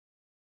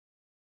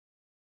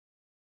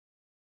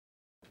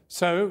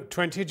So,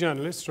 20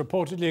 journalists,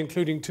 reportedly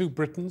including 2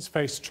 Britons,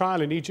 face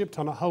trial in Egypt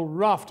on a whole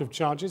raft of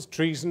charges: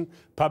 treason,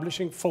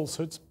 publishing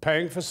falsehoods,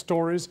 paying for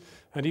stories,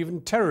 and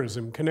even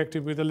terrorism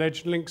connected with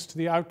alleged links to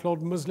the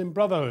outlawed Muslim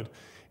Brotherhood.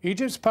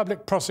 Egypt's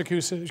public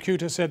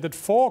prosecutor said that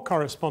 4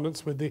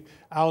 correspondents with the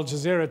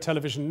al-Jazeera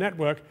television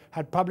network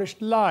had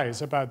published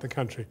lies about the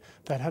country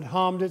that had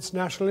harmed its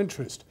national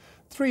interest.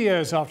 3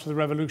 years after the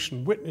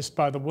revolution witnessed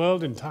by the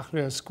world in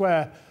Tahrir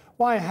Square,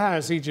 why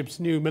has Egypt's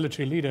new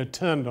military leader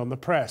turned on the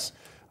press?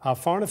 Our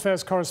Foreign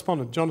Affairs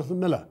correspondent, Jonathan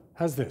Miller,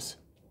 has this.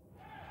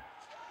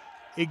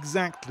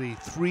 Exactly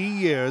 3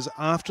 years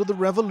after the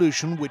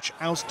revolution which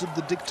ousted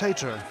the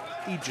dictator,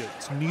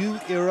 Egypt's new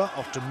era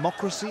of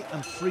democracy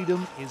and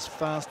freedom is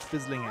fast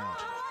fizzling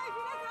out.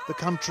 The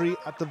country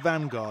at the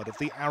vanguard of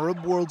the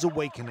Arab world's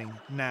awakening,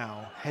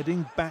 now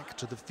heading back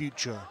to the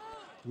future.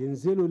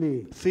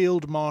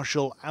 Field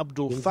Marshal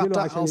Abdel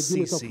Fattah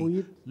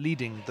al-Sisi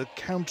leading the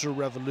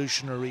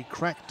counter-revolutionary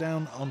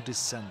crackdown on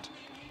dissent.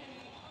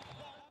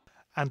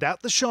 And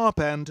at the sharp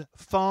end,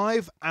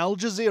 5 Al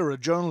Jazeera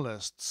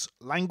journalists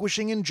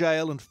languishing in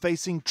jail and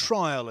facing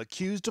trial,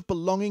 accused of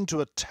belonging to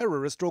a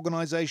terrorist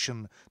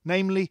organisation,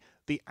 namely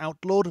the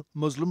outlawed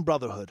Muslim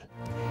Brotherhood.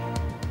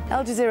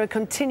 Al Jazeera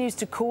continues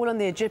to call on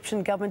the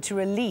Egyptian government to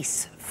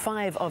release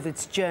 5 of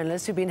its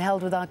journalists who've been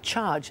held without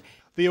charge.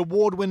 The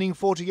award-winning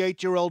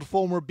 48-year-old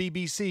former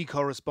BBC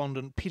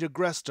correspondent Peter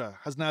Grester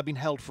has now been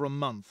held for a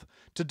month.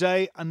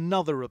 Today,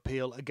 another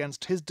appeal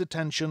against his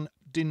detention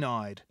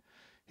denied.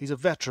 He's a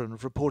veteran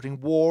of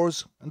reporting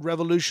wars and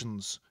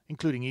revolutions,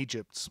 including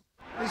Egypt's.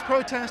 These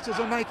protesters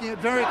are making it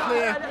very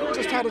clear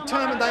just how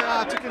determined they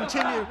are to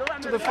continue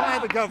to defy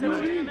the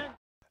government.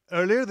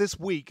 Earlier this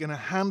week, in a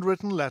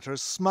handwritten letter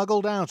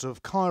smuggled out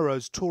of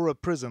Cairo's Tora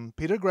prison,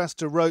 Peter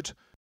Grester wrote,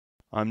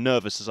 "I'm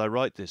nervous as I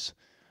write this.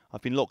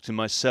 I've been locked in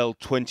my cell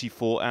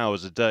 24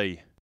 hours a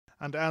day."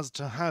 And as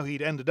to how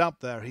he'd ended up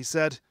there, he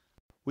said,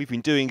 "We've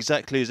been doing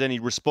exactly as any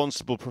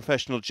responsible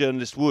professional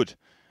journalist would,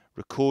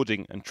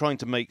 recording and trying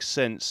to make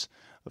sense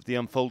of the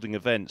unfolding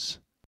events.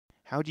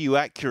 How do you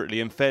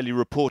accurately and fairly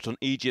report on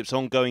Egypt's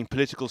ongoing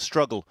political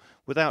struggle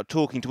without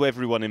talking to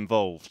everyone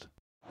involved?"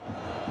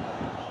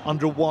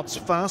 Under what's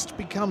fast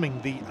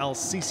becoming the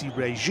al-Sisi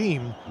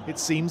regime, it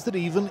seems that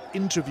even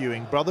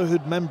interviewing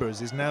Brotherhood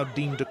members is now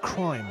deemed a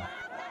crime.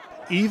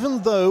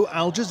 Even though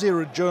Al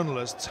Jazeera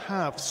journalists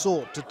have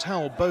sought to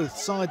tell both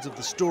sides of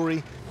the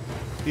story,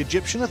 the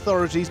Egyptian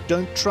authorities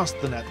don't trust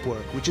the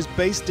network, which is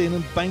based in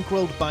and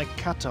bankrolled by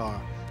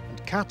Qatar,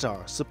 and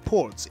Qatar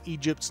supports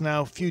Egypt's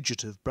now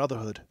fugitive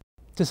Brotherhood.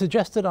 To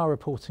suggest that our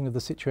reporting of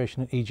the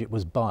situation in Egypt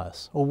was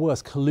biased, or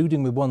worse,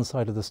 colluding with one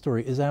side of the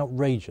story, is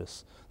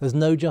outrageous. There's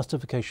no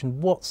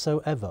justification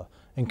whatsoever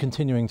in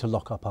continuing to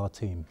lock up our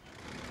team.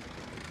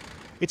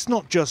 It's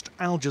not just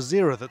Al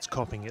Jazeera that's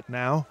copying it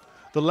now.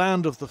 The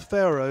land of the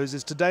pharaohs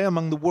is today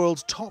among the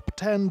world's top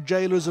 10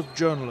 jailers of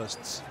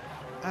journalists,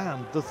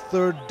 and the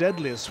 3rd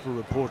deadliest for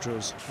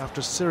reporters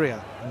after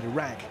Syria and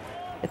Iraq.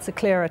 It's a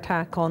clear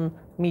attack on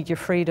media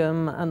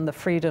freedom and the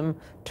freedom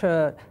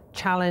to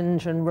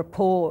challenge and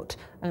report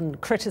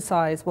and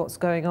criticise what's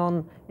going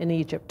on in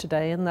Egypt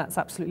today, and that's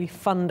absolutely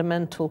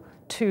fundamental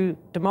to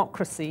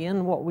democracy.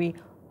 And what we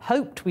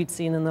hoped we'd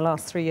seen in the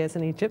last 3 years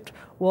in Egypt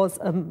was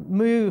a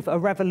move, a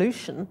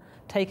revolution,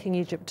 taking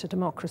Egypt to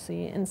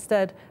democracy.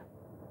 Instead,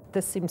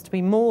 this seems to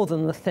be more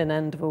than the thin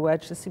end of a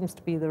wedge. This seems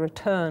to be the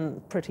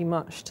return, pretty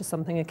much, to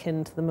something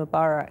akin to the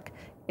Mubarak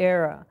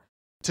era.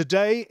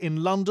 Today,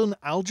 in London,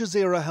 Al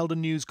Jazeera held a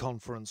news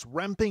conference,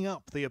 ramping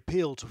up the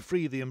appeal to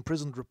free the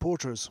imprisoned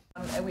reporters.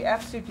 And we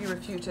absolutely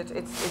refute it.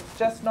 It's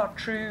just not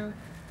true.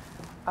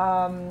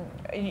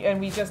 And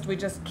we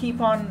just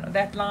keep on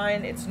that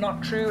line. It's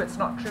not true, it's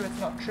not true, it's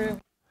not true.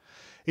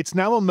 It's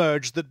now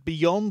emerged that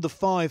beyond the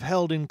 5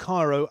 held in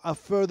Cairo, a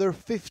further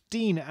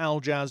 15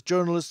 Al Jaz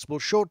journalists will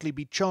shortly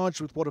be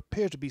charged with what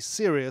appear to be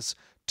serious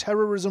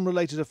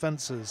terrorism-related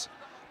offences.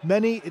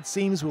 Many, it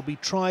seems, will be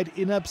tried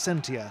in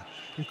absentia,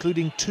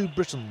 including 2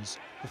 Britons.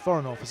 The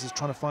Foreign Office is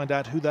trying to find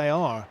out who they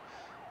are.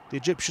 The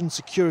Egyptian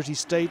security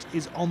state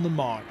is on the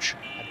march,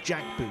 a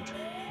jackboot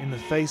in the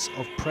face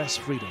of press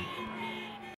freedom.